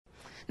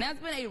Now, it's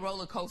been a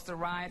roller coaster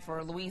ride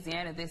for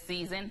Louisiana this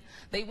season.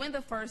 They win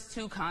the first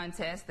two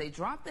contests, they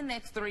drop the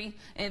next three,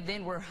 and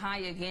then were high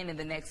again in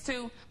the next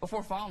two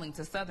before falling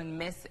to Southern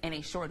Miss in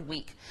a short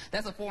week.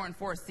 That's a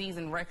 4-4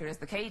 season record as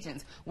the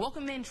Cajuns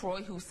welcome in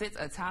Troy, who sits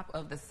atop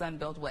of the Sun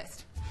Belt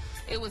West.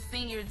 It was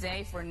senior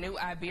day for New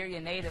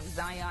Iberia native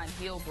Zion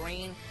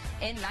Hill-Green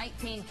and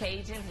 19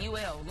 Cajuns.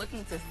 UL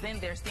looking to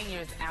send their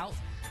seniors out.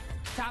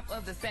 Top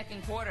of the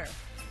second quarter.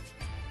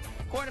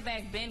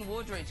 Quarterback Ben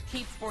Woodridge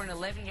keeps for an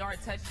 11-yard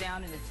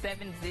touchdown in the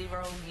 7-0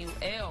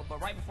 UL.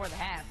 But right before the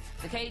half,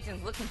 the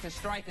Cajuns looking to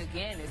strike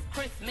again as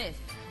Chris Smith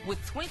with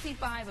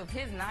 25 of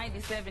his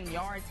 97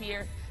 yards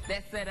here.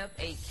 That set up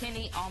a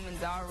Kenny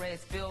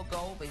Almendarez field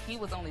goal, but he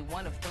was only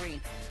 1 of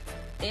 3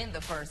 in the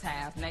first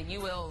half. Now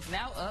UL's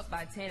now up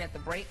by 10 at the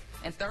break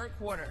and third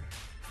quarter.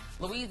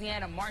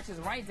 Louisiana marches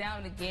right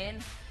down again,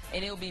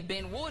 and it'll be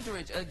Ben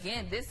Woodridge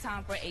again, this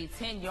time for a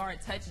 10-yard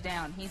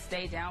touchdown. He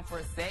stayed down for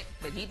a sec,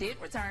 but he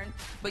did return.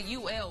 But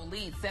UL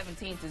leads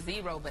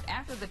 17-0. But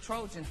after the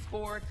Trojans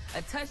scored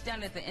a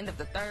touchdown at the end of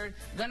the third,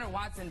 Gunnar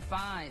Watson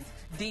finds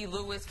D.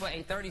 Lewis for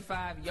a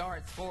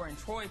 35-yard score, and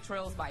Troy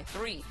trails by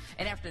 3.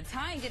 And after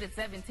tying it at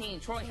 17,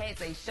 Troy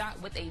has a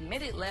shot with a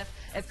minute left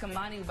as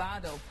Kamani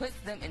Vado puts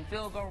them in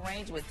field goal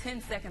range with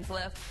 10 seconds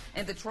left.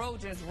 And the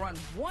Trojans run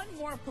one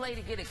more play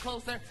to get it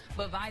closer,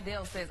 but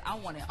Vidal says, I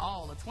want it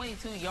all. A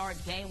 22-yard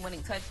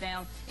game-winning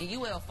touchdown, and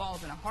UL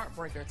falls in a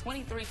heartbreaker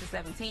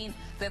 23-17.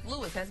 Seth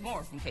Lewis has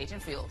more from Cajun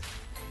Field.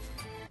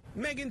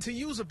 Megan, to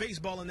use a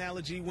baseball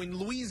analogy, when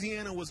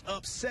Louisiana was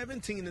up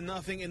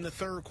 17-0 in the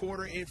third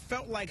quarter, it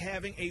felt like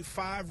having a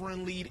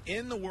 5-run lead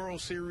in the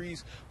World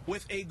Series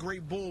with a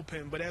great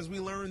bullpen. But as we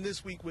learned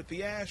this week with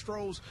the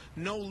Astros,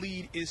 no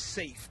lead is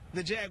safe.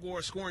 The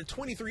Jaguars scoring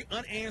 23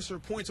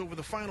 unanswered points over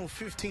the final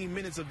 15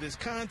 minutes of this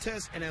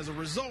contest, and as a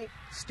result,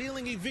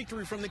 stealing a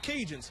victory from the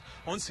Cajuns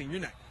on senior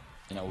night.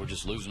 You know, we're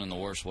just losing in the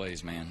worst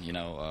ways, man. You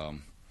know,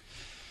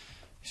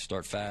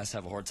 start fast,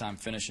 have a hard time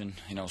finishing.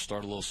 You know,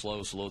 start a little slow,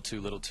 it's a little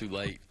too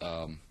late.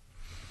 You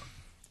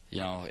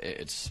know,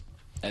 it's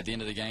at the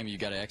end of the game, you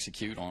got to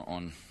execute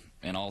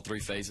in all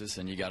three phases,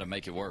 and you got to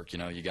make it work. You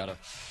know, you got to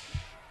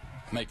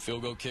make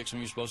field goal kicks when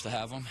you're supposed to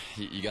have them.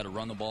 You got to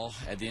run the ball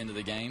at the end of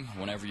the game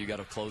whenever you got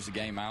to close the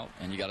game out,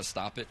 and you got to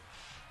stop it.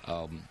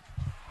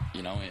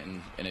 You know,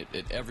 and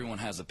everyone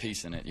has a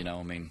piece in it. You know,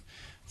 I mean,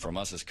 from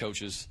us as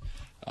coaches.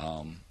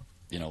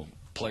 You know,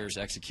 players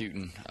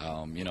executing,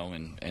 you know,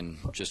 and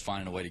just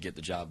finding a way to get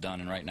the job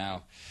done. And right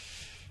now,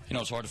 you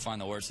know, it's hard to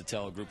find the words to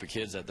tell a group of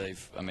kids that they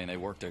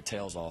work their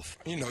tails off.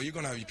 You know, you're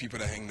going to have people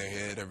that hang their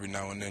head every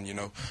now and then, you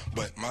know.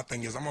 But my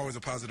thing is, I'm always a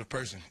positive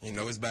person. You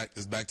know, it's back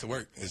to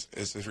work.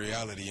 It's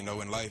reality. You know,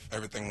 in life,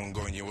 everything won't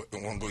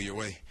go your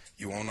way.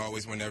 You won't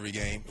always win every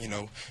game. You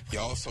know, you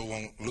also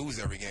won't lose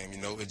every game. You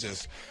know, it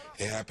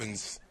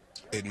happens.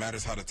 It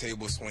matters how the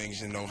table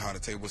swings, you know, how the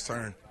tables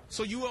turn.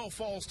 So UL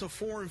falls to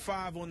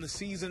 4-5 on the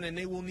season, and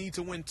they will need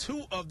to win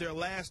 2 of their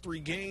last 3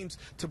 games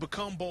to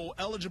become bowl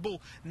eligible.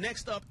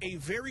 Next up, a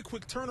very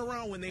quick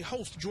turnaround when they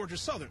host Georgia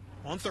Southern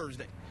on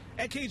Thursday.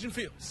 At Cajun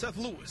Field, Seth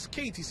Lewis,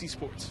 KTC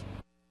Sports.